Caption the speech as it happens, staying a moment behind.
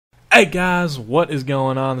Hey guys, what is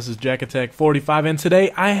going on? This is Jack Attack 45, and today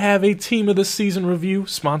I have a Team of the Season review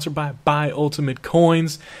sponsored by Buy Ultimate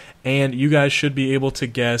Coins, and you guys should be able to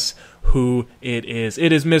guess who it is.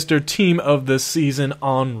 It is Mr. Team of the Season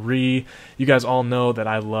Henry. You guys all know that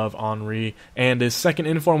I love Henry, and his second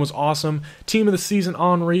inform was awesome. Team of the Season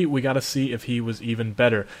Henry, we got to see if he was even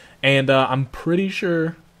better, and I'm pretty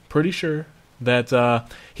sure that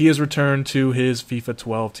he has returned to his FIFA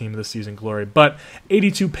 12 Team of the Season glory. But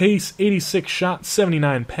 82 pace, 86 shot,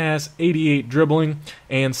 79 pass, 88 dribbling,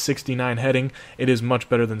 and 69 heading. It is much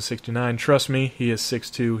better than 69. Trust me, he is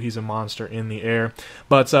 6'2". He's a monster in the air.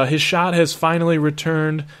 But his shot has finally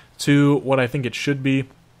returned to what I think it should be.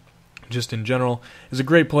 Just in general, he's a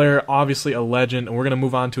great player, obviously a legend, and we're going to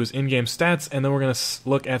move on to his in-game stats, and then we're going to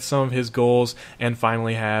look at some of his goals and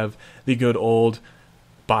finally have the good old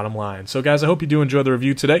bottom line. So guys, I hope you do enjoy the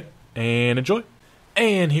review today, and enjoy.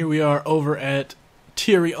 And here we are over at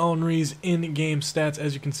Thierry Henry's in-game stats.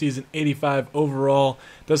 As you can see, he's an 85 overall.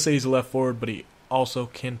 Does say he's a left forward, but he also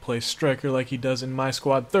can play striker like he does in my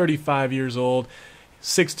squad. 35 years old,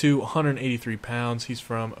 6'2", 183 pounds. He's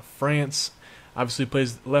from France. Obviously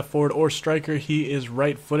plays left forward or striker. He is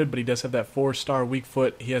right-footed, but he does have that 4-star weak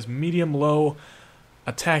foot. He has medium-low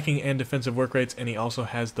attacking and defensive work rates, and he also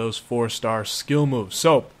has those 4-star skill moves.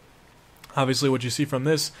 So, obviously what you see from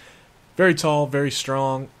this, very tall, very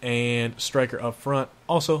strong, and striker up front.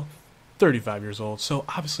 Also, 35 years old, so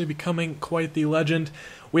obviously becoming quite the legend.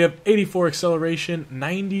 We have 84 acceleration,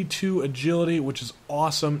 92 agility, which is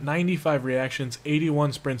awesome, 95 reactions,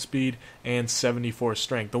 81 sprint speed, and 74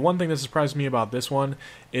 strength. The one thing that surprised me about this one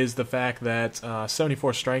is the fact that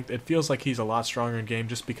 74 strength, it feels like he's a lot stronger in game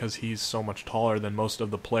just because he's so much taller than most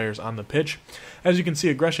of the players on the pitch. As you can see,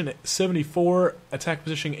 aggression 74, attack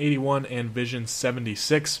positioning 81, and vision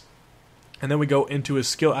 76. And then we go into his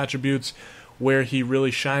skill attributes, where he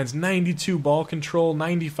really shines. 92 ball control,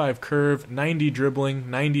 95 curve, 90 dribbling,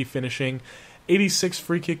 90 finishing, 86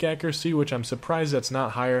 free kick accuracy, which I'm surprised that's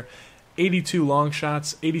not higher, 82 long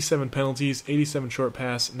shots, 87 penalties, 87 short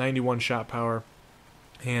pass, 91 shot power,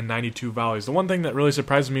 and 92 volleys. The one thing that really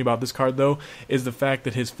surprises me about this card, though, is the fact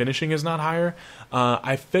that his finishing is not higher.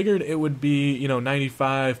 I figured it would be,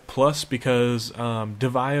 95 plus because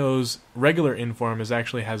DeVio's regular inform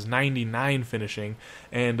actually has 99 finishing,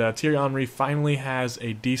 and Thierry Henry finally has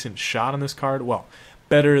a decent shot on this card. Well,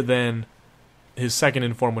 better than his second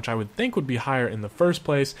inform, which I would think would be higher in the first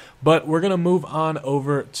place, but we're going to move on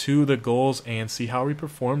over to the goals and see how he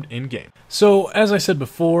performed in-game. So, as I said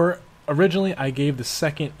before, originally, I gave the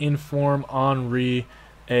second inform Henry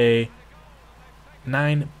a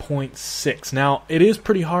 9.6. Now, it is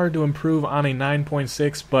pretty hard to improve on a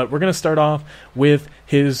 9.6, but we're going to start off with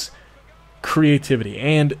his creativity.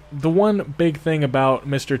 And the one big thing about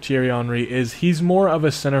Mr. Thierry Henry is he's more of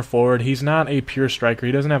a center forward. He's not a pure striker.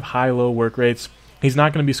 He doesn't have high-low work rates. He's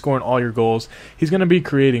not going to be scoring all your goals. He's going to be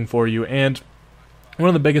creating for you. And one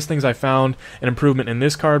of the biggest things I found an improvement in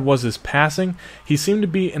this card was his passing. He seemed to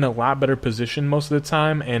be in a lot better position most of the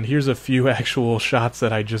time, and here's a few actual shots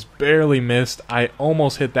that I just barely missed. I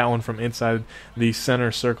almost hit that one from inside the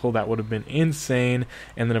center circle. That would have been insane.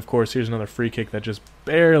 And then, of course, here's another free kick that just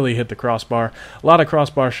barely hit the crossbar. A lot of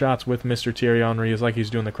crossbar shots with Mr. Thierry Henry. It's like he's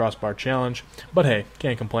doing the crossbar challenge. But hey,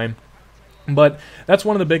 can't complain. But that's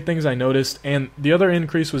one of the big things I noticed, and the other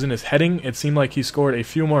increase was in his heading. It seemed like he scored a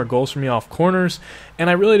few more goals for me off corners, and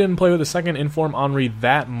I really didn't play with the second inform Henry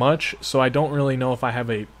that much, so I don't really know if I have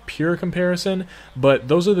a pure comparison, but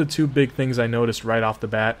those are the two big things I noticed right off the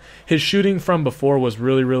bat. His shooting from before was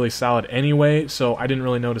really, really solid anyway, so I didn't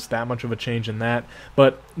really notice that much of a change in that.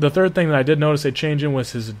 But the third thing that I did notice a change in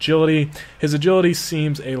was his agility. His agility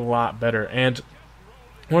seems a lot better, and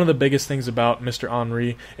one of the biggest things about Mr.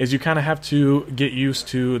 Henry is you kind of have to get used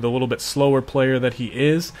to the little bit slower player that he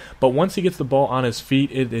is, but once he gets the ball on his feet,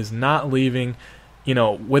 it is not leaving,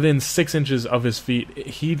 within 6 inches of his feet.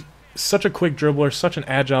 He's such a quick dribbler, such an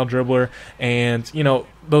agile dribbler, and,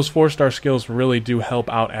 those 4-star skills really do help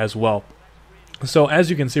out as well. So as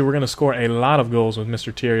you can see, we're going to score a lot of goals with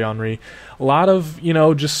Mr. Thierry Henry. A lot of,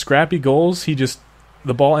 just scrappy goals.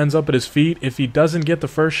 The ball ends up at his feet. If he doesn't get the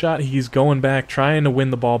first shot, he's going back, trying to win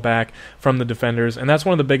the ball back from the defenders. And that's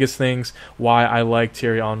one of the biggest things why I like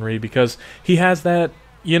Thierry Henry, because he has that,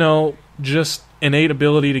 just innate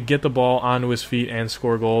ability to get the ball onto his feet and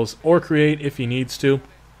score goals, or create if he needs to.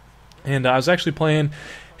 And I was actually playing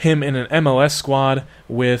him in an MLS squad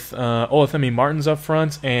with Olafemi Martins up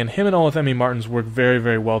front, and him and Olafemi Martins work very,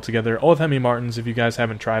 very well together. Olafemi Martins, if you guys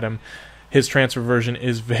haven't tried him, his transfer version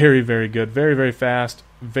is very, very good. Very, very fast.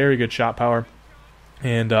 Very good shot power.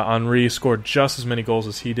 And Henry scored just as many goals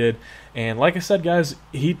as he did. And like I said, guys,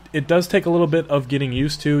 it does take a little bit of getting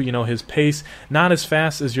used to. His pace, not as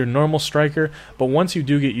fast as your normal striker, but once you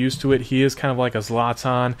do get used to it, he is kind of like a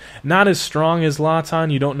Zlatan. Not as strong as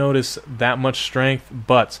Zlatan. You don't notice that much strength,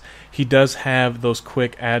 but he does have those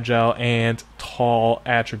quick, agile, and tall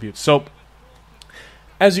attributes. So,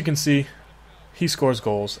 as you can see, he scores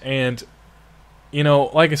goals. And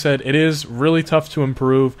like I said, it is really tough to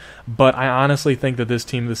improve, but I honestly think that this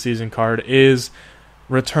Team of the Season card is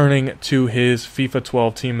returning to his FIFA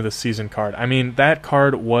 12 Team of the Season card. I mean, that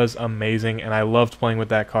card was amazing, and I loved playing with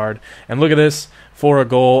that card. And look at this, for a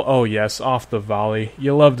goal. Oh, yes, off the volley.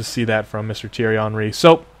 You love to see that from Mr. Thierry Henry.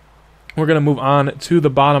 So, we're going to move on to the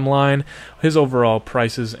bottom line, his overall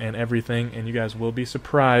prices and everything, and you guys will be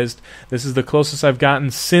surprised. This is the closest I've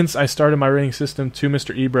gotten since I started my rating system to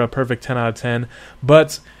Mr. Ibra, perfect 10 out of 10,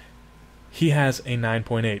 but he has a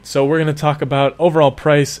 9.8. So we're going to talk about overall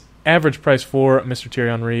price, average price for Mr.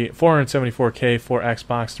 Thierry Henry, $474K for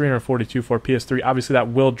Xbox, $342 for PS3. Obviously, that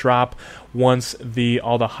will drop once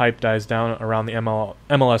all the hype dies down around the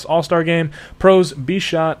MLS All-Star Game. Pros: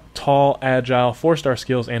 B-Shot, tall, agile, 4-star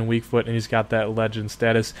skills, and weak foot, and he's got that legend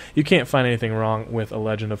status. You can't find anything wrong with a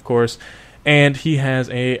legend, of course. And he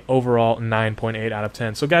has a overall 9.8 out of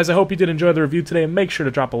 10. So, guys, I hope you did enjoy the review today. Make sure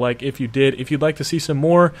to drop a like if you did. If you'd like to see some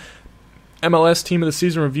more MLS Team of the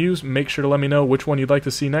Season reviews, make sure to let me know which one you'd like to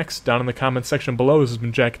see next down in the comments section below. This has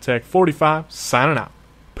been Jack Attack 45, signing out.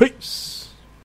 Peace.